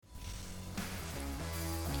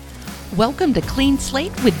Welcome to Clean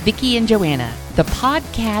Slate with Vicki and Joanna, the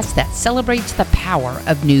podcast that celebrates the power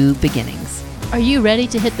of new beginnings. Are you ready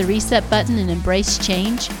to hit the reset button and embrace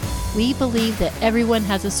change? We believe that everyone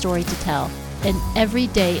has a story to tell, and every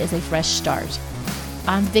day is a fresh start.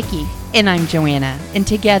 I'm Vicki. And I'm Joanna, and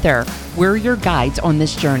together, we're your guides on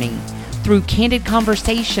this journey. Through candid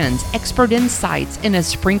conversations, expert insights, and a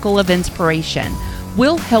sprinkle of inspiration,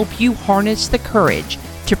 we'll help you harness the courage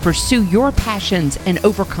to pursue your passions and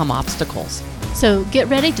overcome obstacles. So get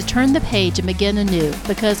ready to turn the page and begin anew,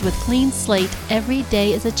 because with Clean Slate, every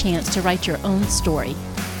day is a chance to write your own story.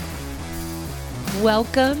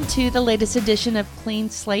 Welcome to the latest edition of Clean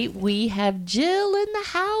Slate. We have Jill in the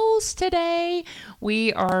house today.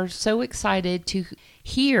 We are so excited to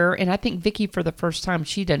hear, and I think Vicki, for the first time,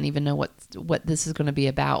 she doesn't even know what this is going to be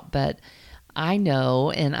about, but I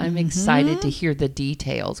know, and I'm excited to hear the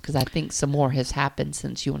details because I think some more has happened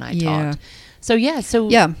since you and I talked. So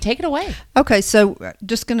take it away. Okay, so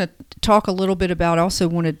just going to talk a little bit about, I also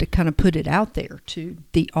wanted to kind of put it out there to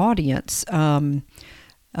the audience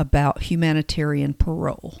about humanitarian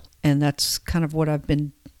parole. And that's kind of what I've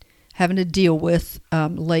been having to deal with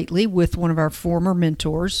lately with one of our former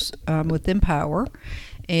mentors with Empower.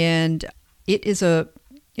 And it's a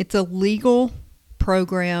legal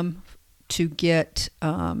program to get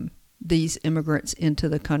these immigrants into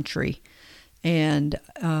the country. And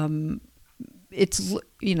it's,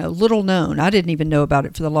 little known. I didn't even know about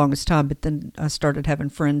it for the longest time, but then I started having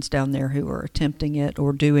friends down there who are attempting it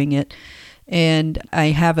or doing it. And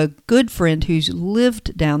I have a good friend who's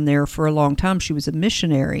lived down there for a long time. She was a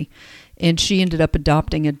missionary, and she ended up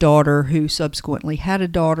adopting a daughter who subsequently had a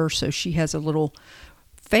daughter, so she has a little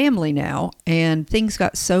family now. And things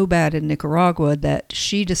got so bad in Nicaragua that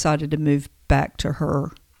she decided to move back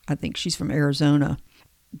to I think she's from Arizona,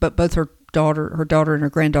 but both her daughter and her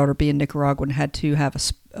granddaughter, being Nicaraguan, had to have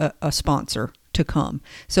a sponsor to come.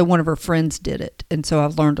 So one of her friends did it, and so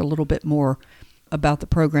I've learned a little bit more about the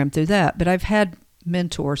program through that. But I've had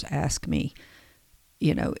mentors ask me,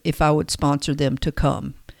 if I would sponsor them to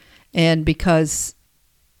come. And because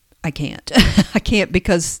I can't. I can't,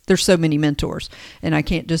 because there's so many mentors, and I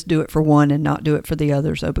can't just do it for one and not do it for the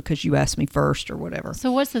others, because you asked me first or whatever.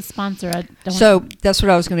 So what's the sponsor? So that's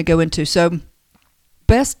what I was going to go into. So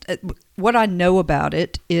what I know about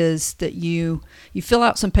it is that you fill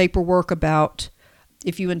out some paperwork about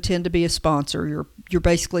if you intend to be a sponsor. You're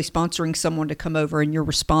basically sponsoring someone to come over, and you're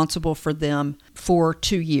responsible for them for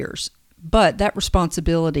 2 years. But that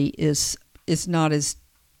responsibility is not as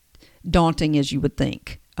daunting as you would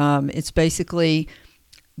think. It's basically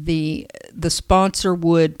the sponsor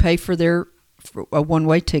would pay for a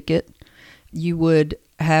one-way ticket. You would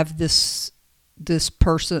have this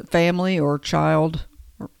person, family or child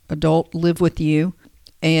or adult, live with you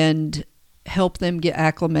and help them get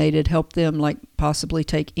acclimated, help them possibly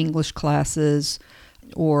take English classes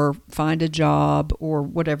or find a job or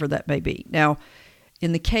whatever that may be. Now,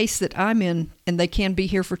 in the case that I'm in, and they can be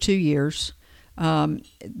here for 2 years,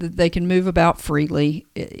 they can move about freely.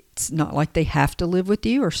 It's not like they have to live with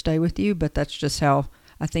you or stay with you, but that's just how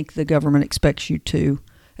I think the government expects you to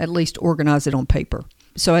at least organize it on paper.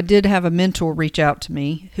 So I did have a mentor reach out to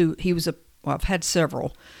me I've had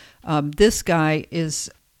several. This guy is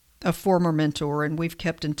a former mentor, and we've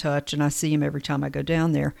kept in touch, and I see him every time I go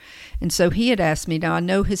down there. And so he had asked me, now I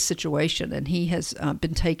know his situation, and he has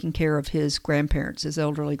been taking care of his grandparents, his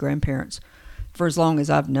elderly grandparents, for as long as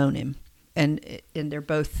I've known him. And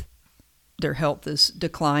their health is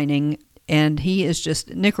declining, and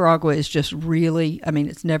Nicaragua is just really,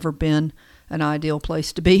 it's never been an ideal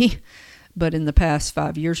place to be, but in the past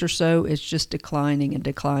 5 years or so, it's just declining,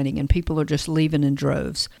 and people are just leaving in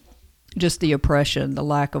droves. Just the oppression, the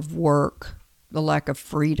lack of work, the lack of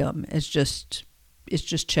freedom it's just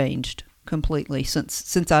changed completely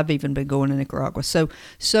since I've even been going to Nicaragua.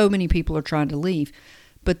 So many people are trying to leave,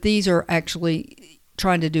 but these are actually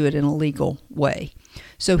trying to do it in a legal way.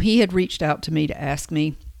 So he had reached out to me to ask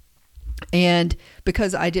me, and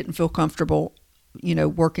because I didn't feel comfortable,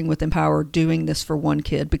 working with Empower, doing this for one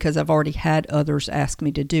kid, because I've already had others ask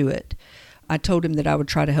me to do it, I told him that I would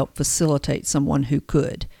try to help facilitate someone who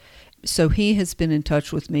could. So he has been in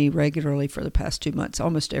touch with me regularly for the past 2 months,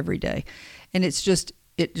 almost every day. And it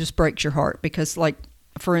just breaks your heart, because,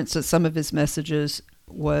 for instance, some of his messages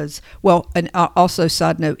and also,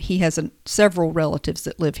 side note, he has several relatives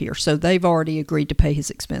that live here. So they've already agreed to pay his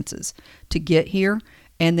expenses to get here,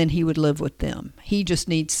 and then he would live with them. He just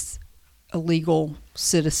needs a legal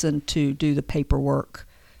citizen to do the paperwork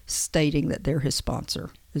stating that they're his sponsor,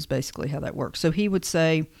 is basically how that works. So he would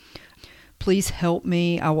say, Please help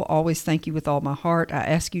me. I will always thank you with all my heart. I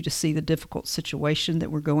ask you to see the difficult situation that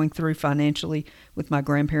we're going through financially with my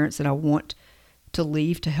grandparents, and I want to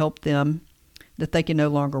leave to help them, that they can no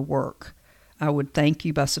longer work. I would thank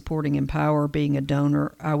you by supporting Empower, being a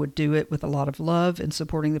donor. I would do it with a lot of love and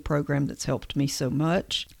supporting the program that's helped me so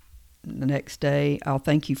much. The next day, I'll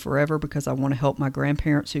thank you forever because I want to help my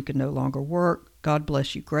grandparents who can no longer work. God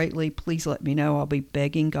bless you greatly. Please let me know. I'll be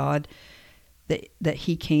begging God that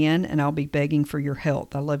he can, and I'll be begging for your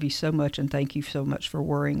health. I love you so much, and thank you so much for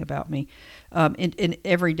worrying about me. And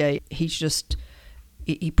every day,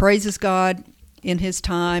 he praises God in his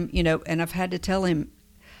time, and I've had to tell him,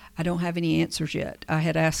 I don't have any answers yet. I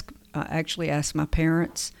had actually asked my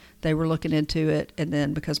parents. They were looking into it, and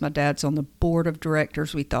then because my dad's on the board of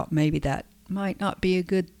directors, we thought maybe that might not be a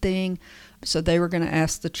good thing. So they were going to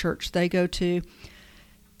ask the church they go to.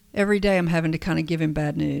 Every day I'm having to kind of give him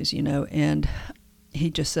bad news, and he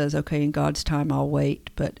just says, okay, in God's time I'll wait,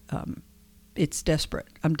 but it's desperate.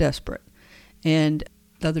 I'm desperate. And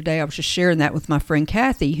the other day I was just sharing that with my friend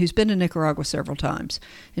Kathy, who's been to Nicaragua several times,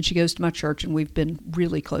 and she goes to my church, and we've been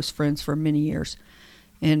really close friends for many years.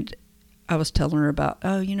 And I was telling her about,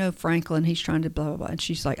 Franklin, he's trying to blah, blah, blah. And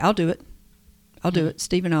she's like, I'll do it. I'll do it.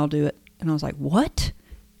 Stephen, I'll do it. And I was like, what?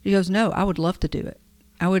 She goes, no, I would love to do it.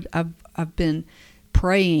 I've been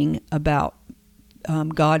praying about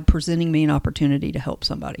God presenting me an opportunity to help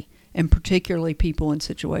somebody, and particularly people in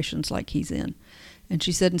situations like he's in. And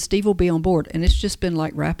she said, and Steve will be on board. And it's just been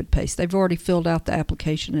like rapid pace. They've already filled out the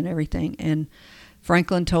application and everything. And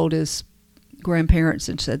Franklin told his grandparents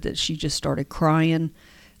and said that she just started crying,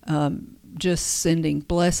 just sending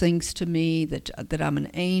blessings to me, that I'm an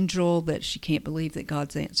angel, that she can't believe that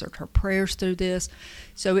God's answered her prayers through this.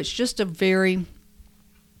 So it's just a very,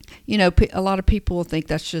 a lot of people will think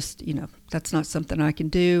that's just, that's not something I can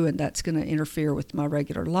do, and that's going to interfere with my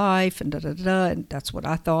regular life, and da-da-da-da, and that's what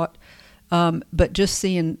I thought. But just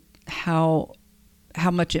seeing how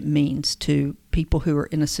much it means to people who are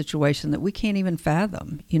in a situation that we can't even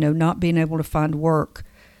fathom, not being able to find work,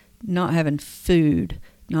 not having food,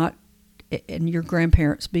 and your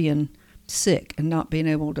grandparents being sick and not being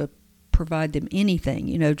able to provide them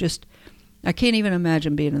anything, just, I can't even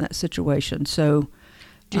imagine being in that situation. So,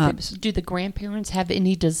 do the grandparents have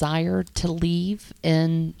any desire to leave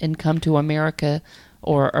and come to America?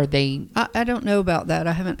 Or are they? I don't know about that.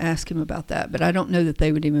 I haven't asked him about that, but I don't know that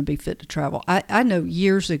they would even be fit to travel. I know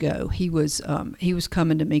years ago he was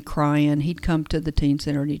coming to me crying. He'd come to the teen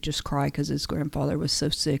center and he'd just cry because his grandfather was so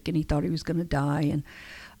sick and he thought he was going to die.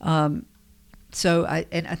 And so I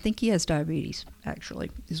think he has diabetes,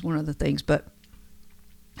 actually, is one of the things. But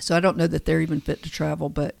so I don't know that they're even fit to travel.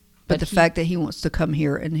 But the fact that he wants to come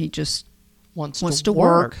here and he just wants to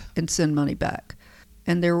work and send money back,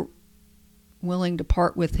 and they're willing to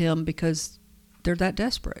part with him because they're that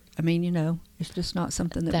desperate. I mean, it's just not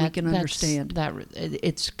something that we can understand.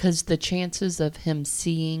 It's because the chances of him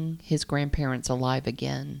seeing his grandparents alive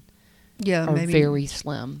again are very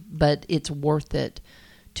slim. But it's worth it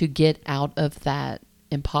to get out of that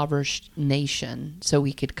impoverished nation so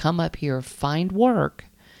he could come up here, find work,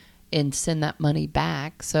 and send that money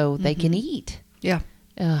back so they can eat. Yeah.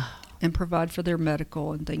 And provide for their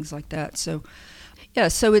medical and things like that. So yeah,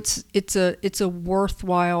 so it's a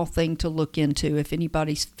worthwhile thing to look into if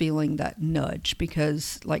anybody's feeling that nudge,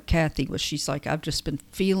 because like Kathy she's like, I've just been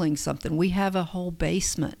feeling something. We have a whole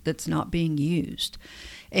basement that's not being used.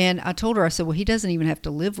 And I told her, I said, well, he doesn't even have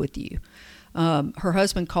to live with you. Her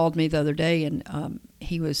husband called me the other day, and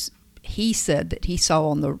he said that he saw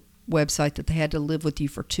on the website that they had to live with you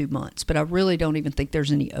for 2 months. But I really don't even think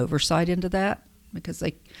there's any oversight into that, because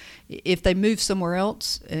if they move somewhere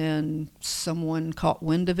else and someone caught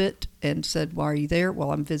wind of it and said, why are you there?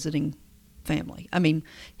 Well, I'm visiting family. I mean,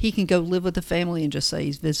 he can go live with the family and just say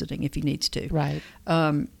he's visiting if he needs to. Right.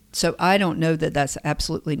 So I don't know that that's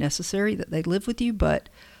absolutely necessary that they live with you, but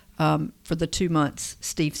for the 2 months,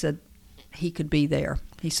 Steve said he could be there.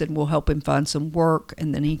 He said, we'll help him find some work,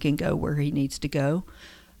 and then he can go where he needs to go.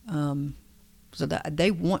 So that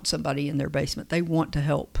they want somebody in their basement. They want to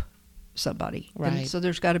help somebody. Right. And so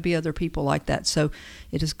there's got to be other people like that. So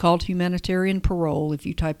it is called Humanitarian Parole. If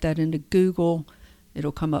you type that into Google,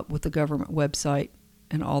 it'll come up with the government website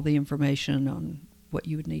and all the information on what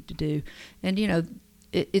you would need to do. And,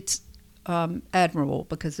 it's admirable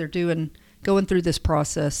because they're going through this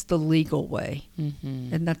process the legal way.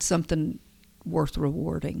 Mm-hmm. And that's something worth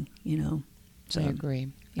rewarding, So, I agree.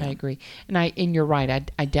 Yeah. I agree. And you're right.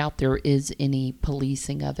 I doubt there is any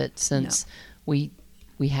policing of it, since we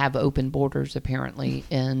have open borders apparently,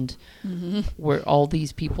 and where all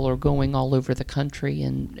these people are going all over the country,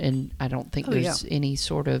 and I don't think there's any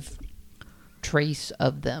sort of trace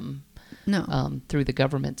of them No. through the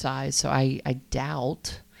government's eyes. So I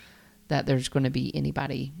doubt that there's going to be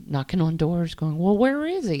anybody knocking on doors going, well, where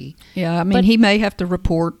is he? Yeah, I mean, But- he may have to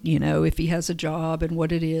report, if he has a job and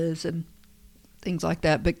what it is and things like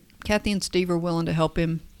that. But Kathy and Steve are willing to help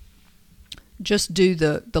him just do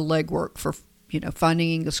the legwork for,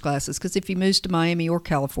 finding English classes. Because if he moves to Miami or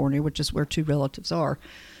California, which is where two relatives are,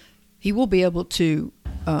 he will be able to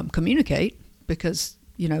communicate because,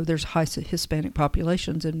 there's high Hispanic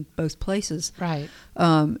populations in both places. Right.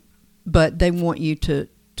 But they want you to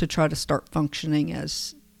try to start functioning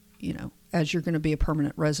as you're going to be a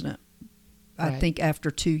permanent resident. I Right. think after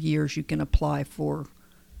 2 years you can apply for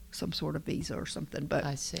some sort of visa or something. But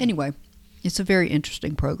I see. anyway, it's a very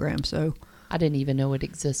interesting program. So I didn't even know it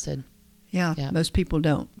existed. yeah, most people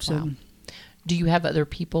don't. So Wow. Do you have other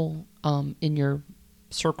people in your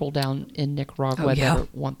circle down in Nicaragua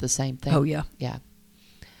that want the same thing? Oh, yeah. Yeah.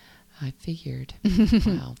 I figured.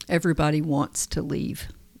 Wow. Everybody wants to leave.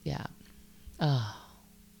 Yeah. Oh,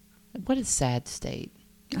 what a sad state.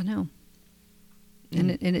 I know. And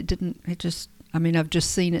it didn't. It just. I mean, I've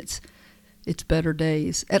just seen its better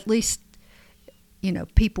days. At least,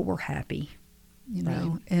 people were happy.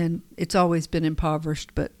 Right. And it's always been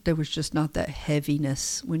impoverished, but there was just not that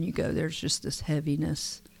heaviness when you go. There's just this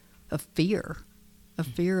heaviness of fear, a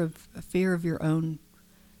fear of your own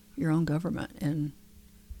government, and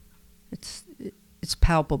it's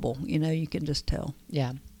palpable. You can just tell.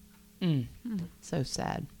 Yeah. So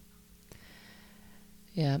sad.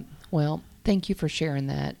 Yeah. Well, thank you for sharing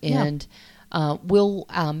that. And we'll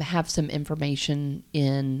have some information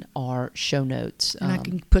in our show notes. And I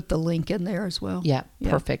can put the link in there as well. Yeah,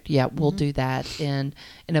 perfect. Yeah, we'll do that. And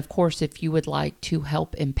of course, if you would like to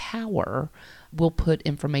help empower, we'll put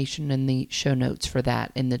information in the show notes for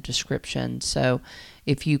that in the description. So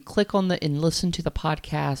if you click on and listen to the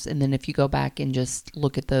podcast, and then if you go back and just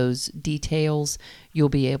look at those details, you'll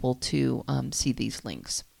be able to see these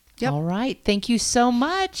links. Yep. All right. Thank you so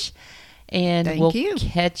much. And we'll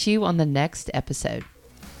catch you on the next episode.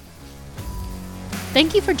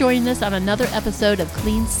 Thank you for joining us on another episode of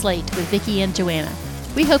Clean Slate with Vicki and Joanna.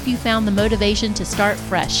 We hope you found the motivation to start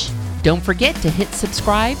fresh. Don't forget to hit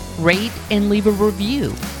subscribe, rate, and leave a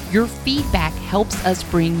review. Your feedback helps us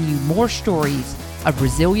bring you more stories of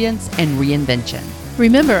resilience and reinvention.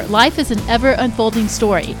 Remember, life is an ever-unfolding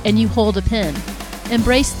story, and you hold a pen.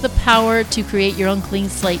 Embrace the power to create your own clean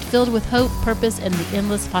slate filled with hope, purpose, and the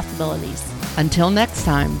endless possibilities. Until next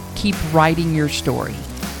time, keep writing your story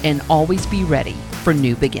and always be ready for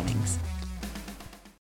new beginnings.